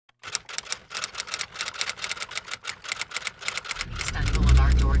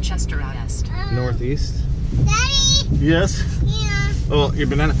Dorchester West. Northeast. Daddy! Yes? Yeah. Oh, your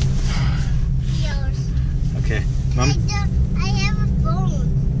banana. Yours. Okay. Mom? I have a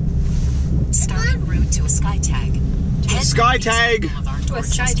phone. Starting route to a sky tag. Sky tag! To a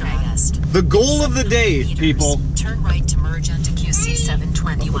sky tag. The goal of the day, people, Turn right to merge onto QC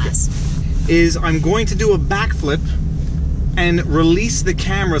 720 West. is I'm going to do a backflip and release the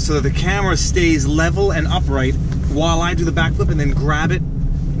camera so that the camera stays level and upright while I do the backflip, and then grab it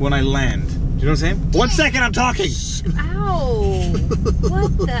when I land. Do you know what I'm saying? 1 second, I'm talking! Ow!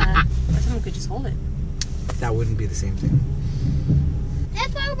 What the? Someone could just hold it. That wouldn't be the same thing. How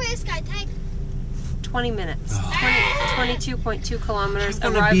far away is Sky Tag? 20 minutes. 22.2 kilometers. I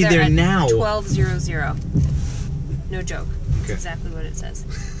wanna Arrive be there at now. 12:00. No joke. That's Okay. exactly what it says.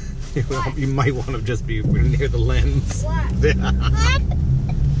 You might want to just be near the lens. What? Yeah. What?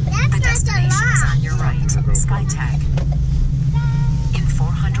 The That's not destination is a on your right. Sky tag. In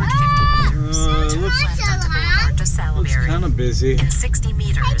 450 meters, turn looks- left onto Boulevard de Looks Salaberry. kind of busy. In 60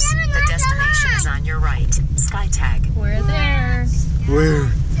 meters, the destination is on your right. Sky tag. We're there.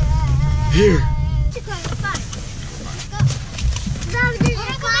 Where? Here.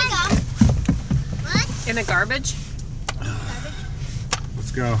 What? In the garbage?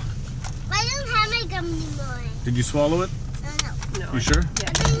 Let's go. I don't have my gum anymore. Did you swallow it? No. No. You sure? Yeah.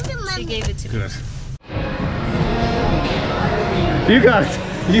 Thank you, She Mommy. gave it to me. Good. You got it.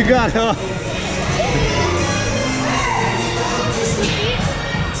 You got it. Huh?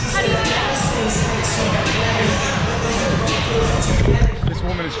 This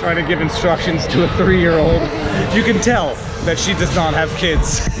woman is trying to give instructions to a 3-year-old. You can tell that she does not have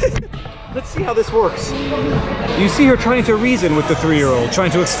kids. Let's see how this works. You see her trying to reason with the 3-year-old,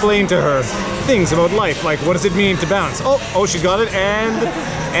 trying to explain to her things about life, like what does it mean to bounce? Oh, she's got it,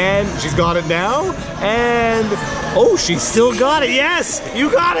 and she's got it now, and oh, she's still got it. Yes, you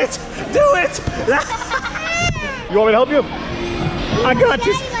got it. Do it. You want me to help you? I got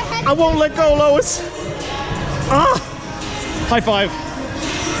you. I won't let go, Lois. Ah, high five.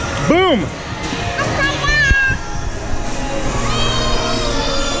 Boom.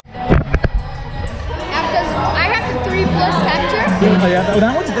 I got the 3+ capture, Oh yeah,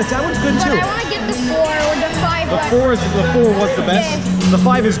 that one's good but I too. want to get the 4 or the 5. The 4 was the best. The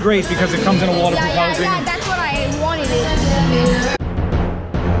 5 is great because it comes in a waterproof housing. Yeah, that's what I wanted it.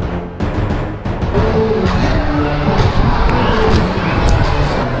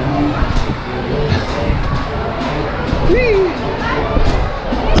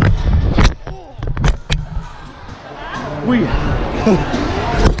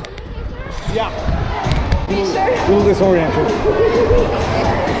 Yeah. A little disoriented.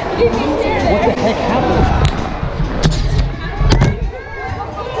 What the heck happened?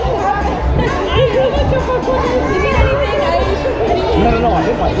 No, I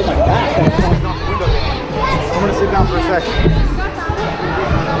hit my back. I'm gonna sit down for a second.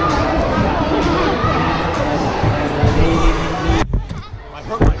 I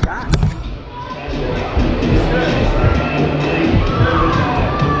hurt my back.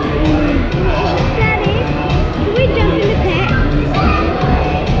 Daddy, can we jump in the pit?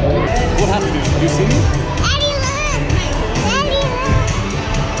 What happened? Did you see me? Daddy, look! Daddy, look!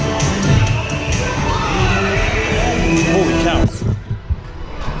 Holy cow.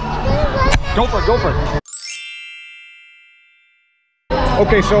 Go for it.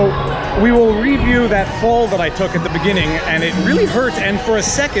 Okay, so we will review that fall that I took at the beginning, and it really hurt, and for a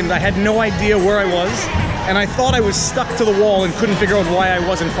second I had no idea where I was, and I thought I was stuck to the wall and couldn't figure out why I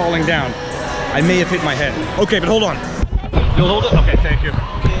wasn't falling down. I may have hit my head. Okay, but hold on. You'll hold it? Okay, thank you.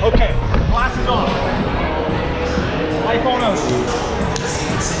 Okay, glasses on. iPhone out.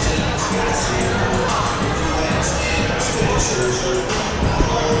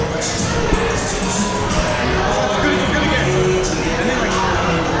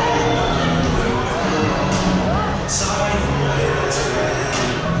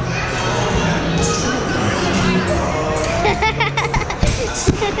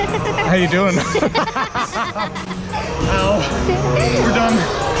 How you doing? Ow. We're done.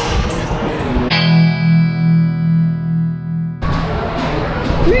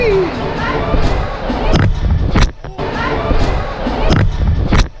 Whee!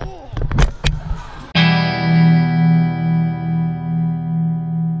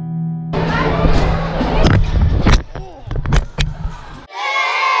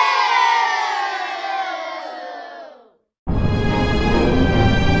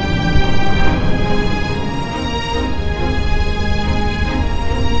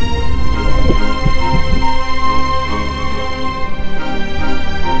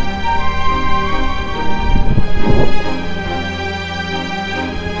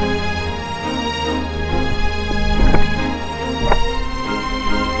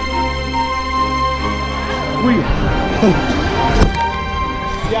 squeeze.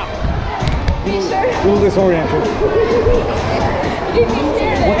 Yeah. A little disoriented.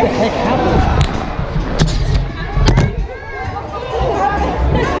 What the heck happened?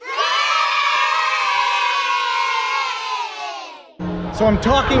 So I'm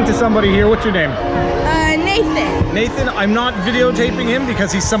talking to somebody here. What's your name? Nathan. Nathan, I'm not videotaping him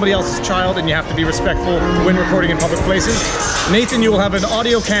because he's somebody else's child and you have to be respectful when recording in public places. Nathan, you will have an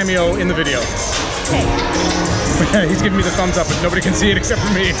audio cameo in the video. Okay. He's giving me the thumbs up, but nobody can see it except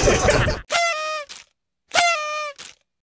for me.